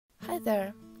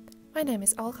there, my name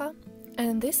is Olga, and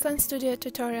in this Lens Studio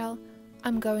tutorial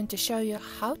I'm going to show you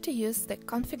how to use the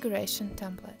configuration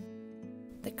template.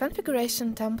 The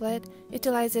configuration template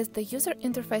utilizes the user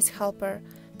interface helper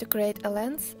to create a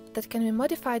lens that can be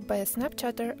modified by a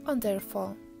Snapchatter on their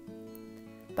phone.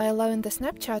 By allowing the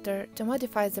Snapchatter to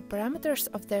modify the parameters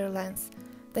of their lens,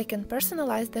 they can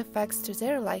personalize the effects to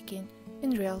their liking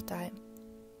in real time.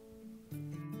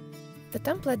 The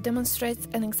template demonstrates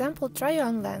an example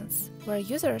try-on lens where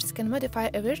users can modify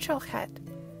a virtual head,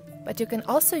 but you can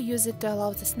also use it to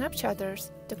allow the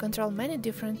Snapchatters to control many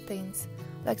different things,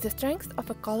 like the strength of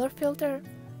a color filter,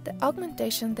 the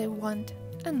augmentation they want,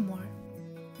 and more.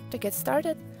 To get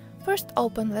started, first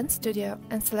open Lens Studio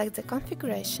and select the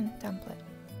configuration template.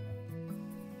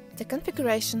 The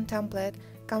configuration template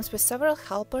comes with several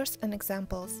helpers and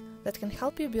examples that can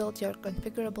help you build your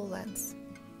configurable lens.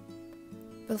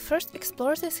 We'll first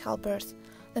explore these helpers,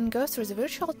 then go through the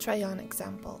virtual try-on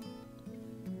example.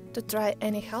 To try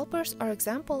any helpers or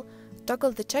example,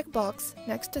 toggle the checkbox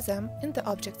next to them in the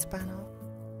Objects panel.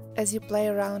 As you play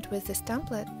around with this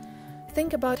template,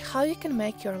 think about how you can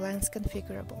make your lens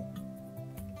configurable.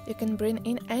 You can bring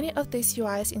in any of these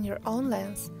UIs in your own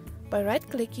lens by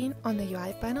right-clicking on the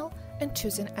UI panel and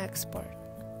choosing Export.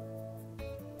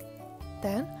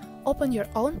 Then, open your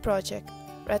own project,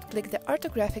 right-click the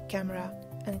orthographic camera,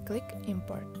 and click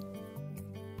Import.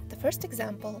 The first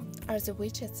example are the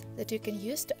widgets that you can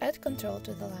use to add control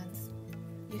to the lens.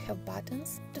 You have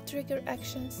buttons to trigger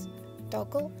actions,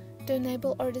 toggle to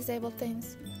enable or disable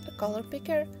things, a color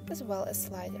picker, as well as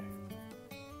slider.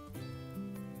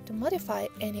 To modify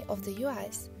any of the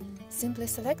UIs, simply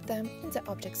select them in the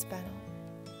Objects panel.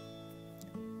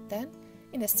 Then,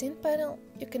 in the Scene panel,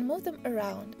 you can move them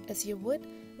around as you would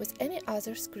with any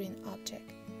other screen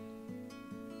object.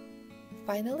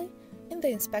 Finally, in the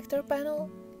Inspector panel,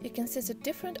 you can see the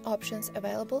different options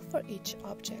available for each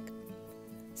object,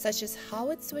 such as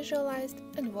how it's visualized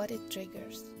and what it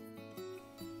triggers.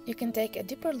 You can take a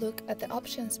deeper look at the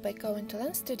options by going to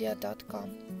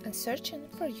lensstudio.com and searching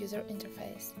for User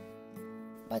Interface.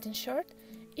 But in short,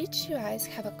 each UIs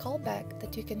have a callback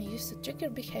that you can use to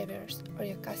trigger behaviors or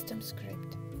your custom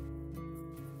script.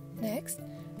 Next,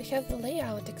 we have the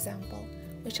Layout example,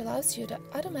 which allows you to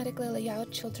automatically lay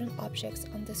out children objects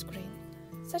on the screen,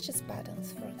 such as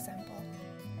buttons, for example.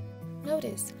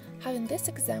 Notice how in this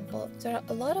example there are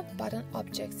a lot of button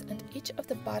objects and each of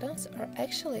the buttons are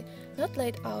actually not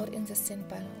laid out in the Scene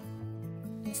panel.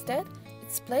 Instead,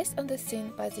 it's placed on the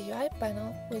scene by the UI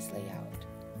panel with Layout.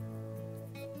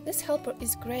 This helper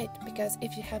is great because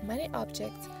if you have many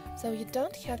objects, so you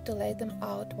don't have to lay them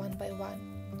out one by one.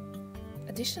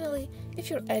 Additionally, if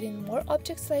you're adding more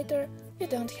objects later, you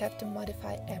don't have to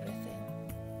modify everything.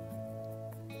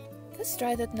 Let's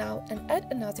try that now and add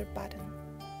another button.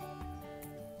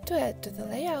 To add to the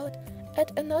layout,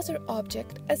 add another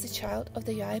object as a child of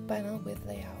the UI panel with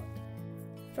Layout.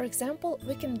 For example,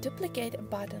 we can duplicate a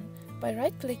button by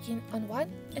right-clicking on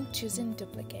one and choosing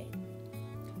Duplicate.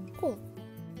 Cool!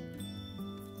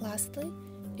 Lastly,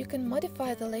 you can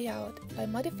modify the layout by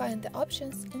modifying the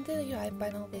options in the UI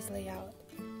panel with Layout.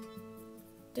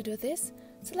 To do this,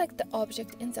 select the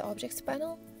object in the Objects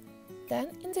panel,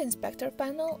 then in the Inspector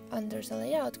panel under the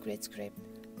Layout grid script,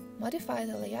 modify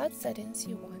the layout settings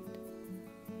you want.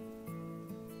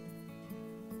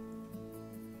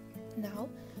 Now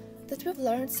that we've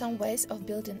learned some ways of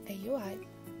building a UI,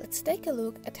 let's take a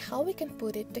look at how we can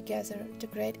put it together to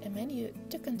create a menu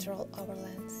to control our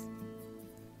lens.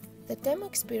 The demo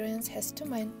experience has two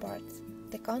main parts: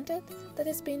 the content that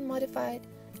is being modified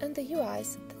and the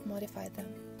UIs that modify them.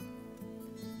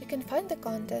 You can find the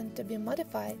content to be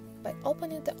modified by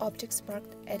opening the objects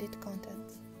marked Edit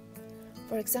Contents.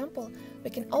 For example, we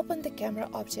can open the camera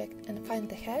object and find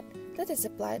the head that is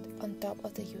applied on top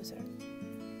of the user.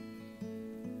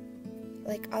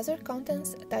 Like other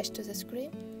contents attached to the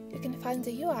screen, you can find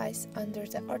the UIs under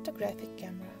the orthographic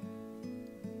camera.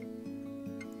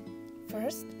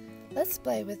 First, let's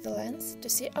play with the lens to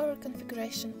see our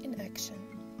configuration in action.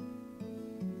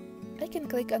 I can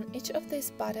click on each of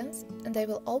these buttons and they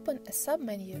will open a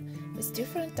submenu with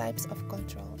different types of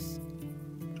controls.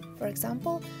 For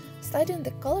example, sliding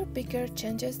the color picker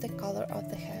changes the color of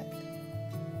the head.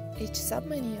 Each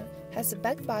submenu has a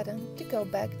back button to go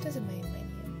back to the main menu.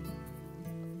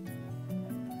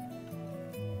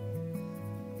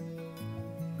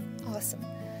 Awesome!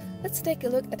 Let's take a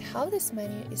look at how this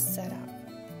menu is set up.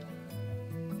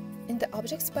 In the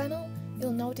Objects panel,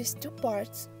 you'll notice two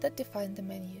parts that define the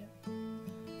menu.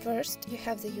 First, you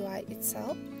have the UI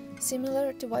itself,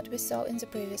 similar to what we saw in the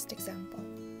previous example.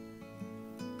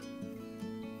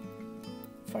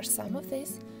 For some of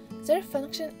these, their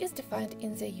function is defined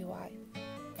in the UI.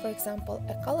 For example,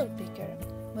 a color picker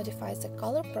modifies the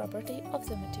color property of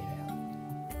the material.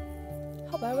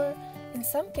 However, in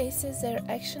some cases their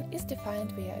action is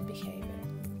defined via behavior.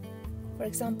 For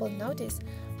example, notice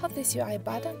how this UI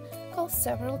button calls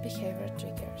several behavior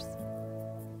triggers.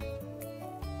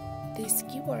 These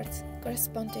keywords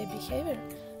correspond to a behavior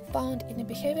found in a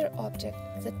behavior object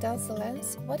that tells the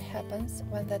lens what happens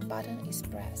when that button is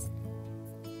pressed.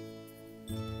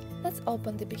 Let's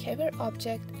open the behavior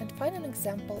object and find an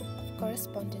example of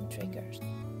corresponding triggers.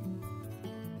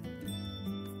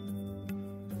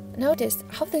 Notice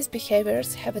how these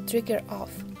behaviors have a trigger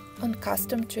of on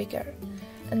custom trigger,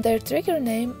 and their trigger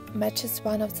name matches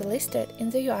one of the listed in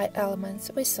the UI elements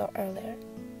we saw earlier.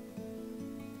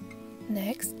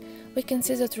 Next, we can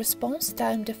see that response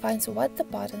time defines what the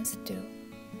buttons do.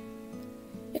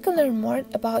 You can learn more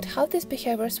about how these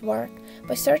behaviors work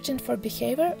by searching for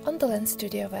behavior on the Lens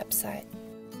Studio website.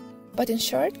 But in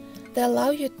short, they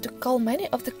allow you to call many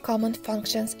of the common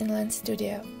functions in Lens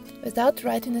Studio without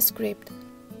writing a script,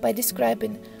 by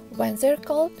describing when they're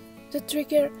called, the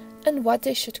trigger, and what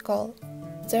they should call,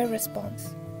 their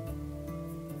response.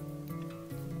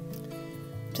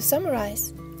 To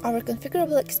summarize, our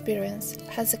configurable experience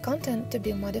has the content to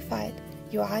be modified,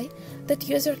 UI that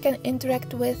user can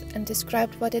interact with and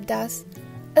describe what it does,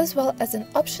 as well as an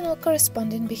optional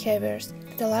corresponding behaviors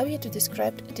that allow you to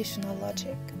describe additional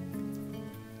logic.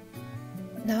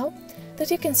 Now that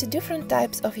you can see different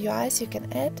types of UIs you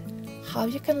can add, how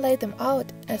you can lay them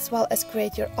out, as well as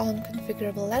create your own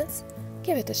configurable lens,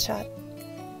 give it a shot.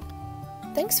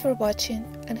 Thanks for watching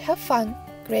and have fun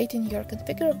creating your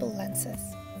configurable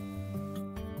lenses.